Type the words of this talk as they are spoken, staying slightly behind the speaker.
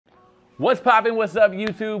What's poppin'? What's up,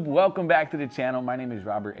 YouTube? Welcome back to the channel. My name is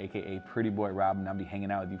Robert, aka Pretty Boy Rob, and I'll be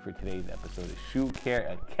hanging out with you for today's episode of Shoe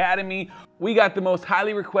Care Academy. We got the most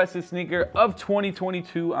highly requested sneaker of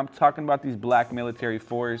 2022. I'm talking about these black military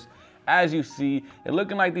 4s. As you see, it's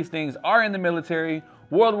looking like these things are in the military.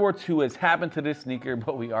 World War II has happened to this sneaker,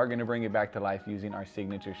 but we are gonna bring it back to life using our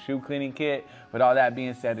signature shoe cleaning kit. With all that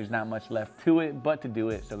being said, there's not much left to it but to do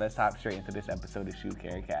it, so let's hop straight into this episode of Shoe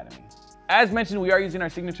Care Academy. As mentioned, we are using our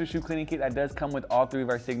signature shoe cleaning kit that does come with all three of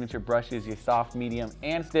our signature brushes, your soft, medium,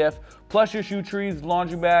 and stiff, plus your shoe trees,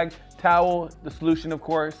 laundry bag, towel, the solution, of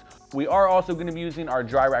course. We are also gonna be using our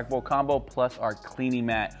dry rack bowl combo plus our cleaning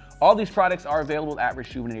mat. All these products are available at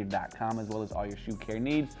RESHOEVN8R.com as well as all your shoe care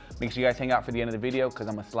needs. Make sure you guys hang out for the end of the video because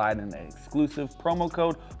I'm gonna slide in an exclusive promo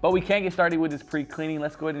code. But we can't get started with this pre-cleaning.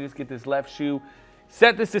 Let's go ahead and just get this left shoe,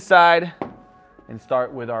 set this aside, and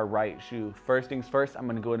start with our right shoe. First things first, I'm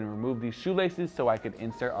gonna go ahead and remove these shoelaces so I could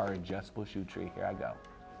insert our adjustable shoe tree. Here I go.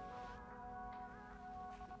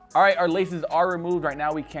 All right, our laces are removed. Right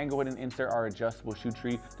now we can go ahead and insert our adjustable shoe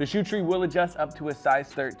tree. The shoe tree will adjust up to a size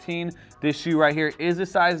 13. This shoe right here is a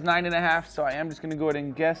size 9.5, so I am just gonna go ahead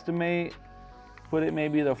and guesstimate, put it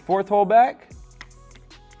maybe the 4th hole back.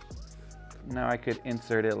 Now I could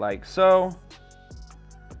insert it like so.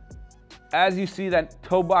 As you see, that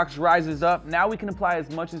toe box rises up. Now we can apply as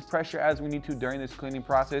much pressure as we need to during this cleaning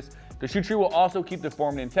process. The shoe tree will also keep the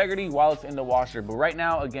form and integrity while it's in the washer. But right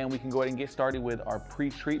now, again, we can go ahead and get started with our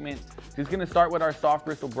pre-treatment. Just gonna start with our soft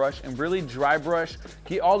bristle brush and really dry brush,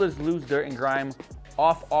 get all this loose dirt and grime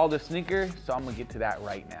off all the sneaker. So I'm gonna get to that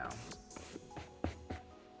right now.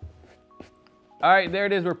 All right, there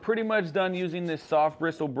it is. We're pretty much done using this soft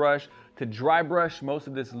bristle brush to dry brush most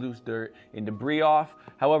of this loose dirt and debris off.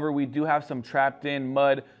 However, we do have some trapped in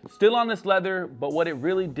mud still on this leather, but what it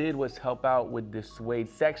really did was help out with this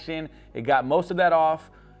suede section. It got most of that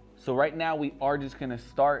off. So right now we are just gonna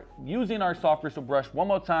start using our soft bristle brush one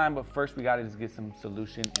more time, but first we gotta just get some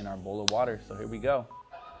solution in our bowl of water. So here we go.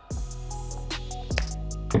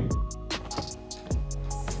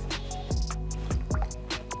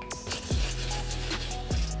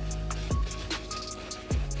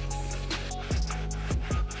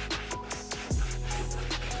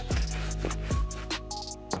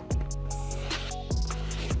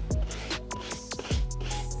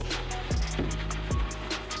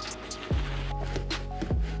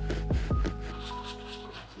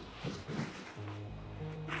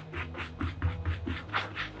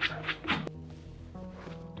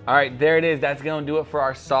 All right, there it is. That's gonna do it for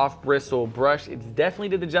our soft bristle brush. It definitely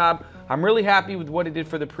did the job. I'm really happy with what it did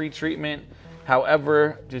for the pre-treatment.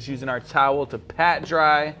 However, just using our towel to pat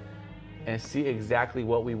dry and see exactly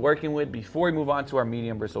what we're working with before we move on to our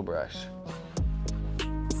medium bristle brush.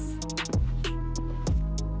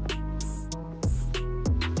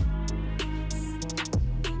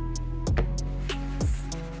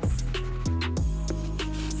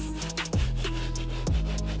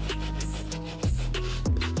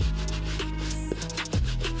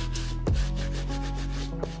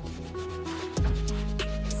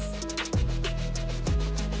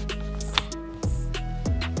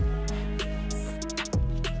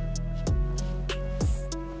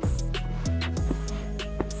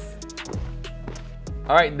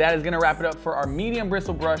 All right, that is gonna wrap it up for our medium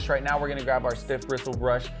bristle brush. Right now, we're gonna grab our stiff bristle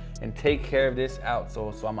brush and take care of this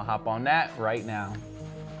outsole. So I'm gonna hop on that right now.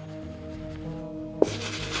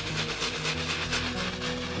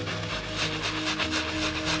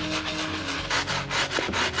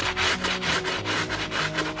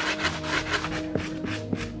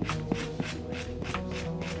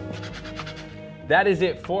 That is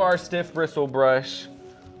it for our stiff bristle brush.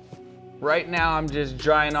 Right now, I'm just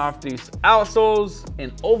drying off these outsoles,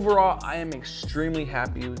 and overall, I am extremely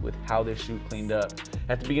happy with how this shoe cleaned up.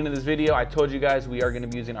 At the beginning of this video, I told you guys we are gonna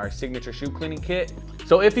be using our signature shoe cleaning kit.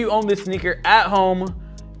 So if you own this sneaker at home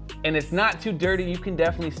and it's not too dirty, you can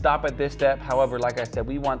definitely stop at this step. However, like I said,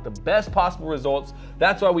 we want the best possible results.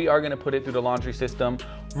 That's why we are gonna put it through the laundry system.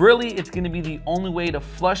 Really, it's gonna be the only way to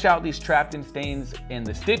flush out these trapped in stains in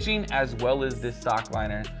the stitching as well as this sock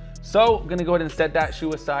liner. So I'm gonna go ahead and set that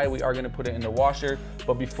shoe aside. We are gonna put it in the washer.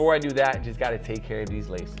 But before I do that, just gotta take care of these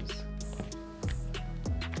laces.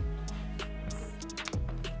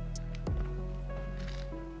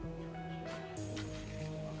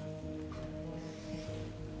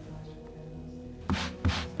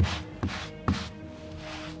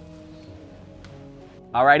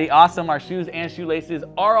 Alrighty, awesome. Our shoes and shoelaces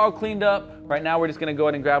are all cleaned up. Right now, we're just gonna go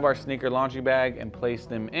ahead and grab our sneaker laundry bag and place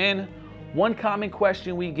them in. One common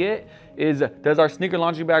question we get is, does our sneaker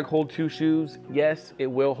laundry bag hold 2 shoes? Yes, it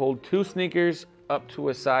will hold 2 sneakers up to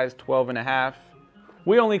a size 12.5.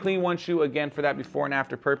 We only clean one shoe, again, for that before and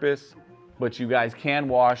after purpose, but you guys can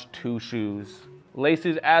wash 2 shoes.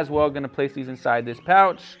 Laces as well, gonna place these inside this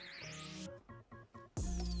pouch.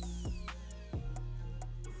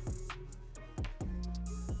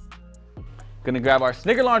 Gonna grab our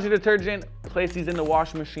Snicker laundry detergent, place these in the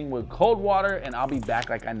washing machine with cold water, and I'll be back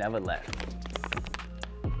like I never left.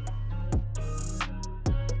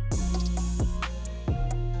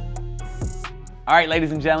 All right,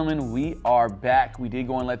 ladies and gentlemen, we are back. We did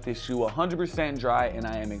go and let this shoe 100% dry, and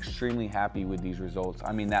I am extremely happy with these results.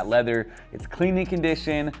 I mean, that leather, it's clean in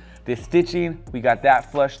condition. This stitching, we got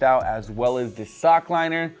that flushed out, as well as this sock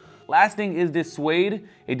liner. Last thing is this suede.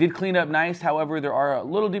 It did clean up nice. However, there are a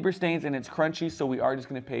little deeper stains and it's crunchy, so we are just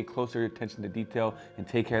gonna pay closer attention to detail and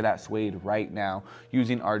take care of that suede right now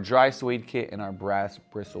using our Dry Suede Kit and our brass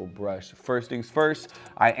bristle brush. First things first,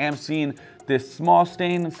 I am seeing this small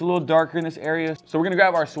stain. It's a little darker in this area. So we're gonna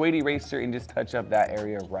grab our suede eraser and just touch up that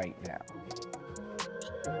area right now.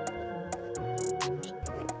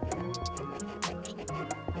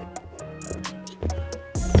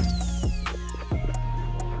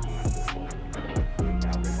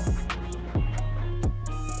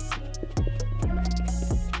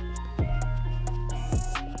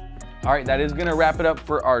 All right, that is gonna wrap it up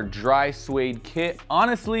for our Dry Suede Kit.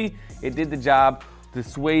 Honestly, it did the job. The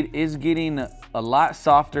suede is getting a lot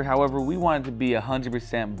softer. However, we want it to be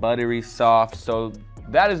 100% buttery soft. So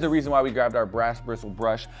that is the reason why we grabbed our brass bristle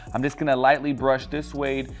brush. I'm just gonna lightly brush this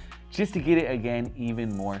suede just to get it, again,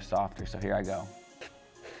 even more softer. So here I go.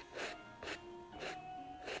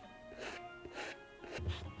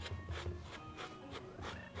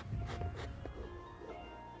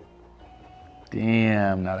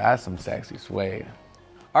 Damn, now that's some sexy suede.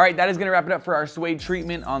 All right, that is gonna wrap it up for our suede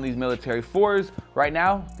treatment on these military 4s. Right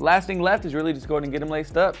now, last thing left is really just go ahead and get them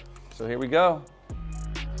laced up. So here we go.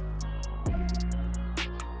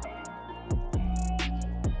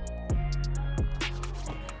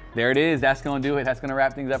 There it is, that's gonna do it. That's gonna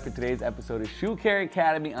wrap things up for today's episode of Shoe Care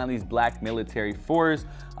Academy on these black military 4s.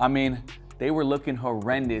 I mean, they were looking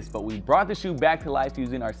horrendous, but we brought the shoe back to life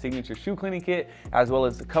using our signature shoe cleaning kit, as well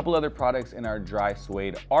as a couple other products in our dry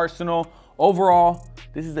suede arsenal. Overall,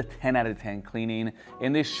 this is a 10 out of 10 cleaning.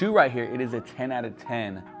 And this shoe right here, it is a 10 out of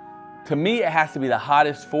 10. To me, it has to be the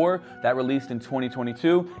hottest 4 that released in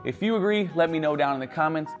 2022. If you agree, let me know down in the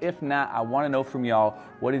comments. If not, I wanna know from y'all,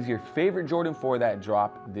 what is your favorite Jordan 4 that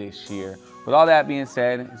dropped this year? With all that being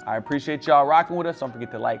said, I appreciate y'all rocking with us. Don't forget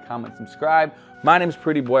to like, comment, subscribe. My name is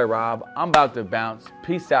Pretty Boy Rob. I'm about to bounce.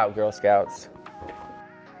 Peace out, Girl Scouts.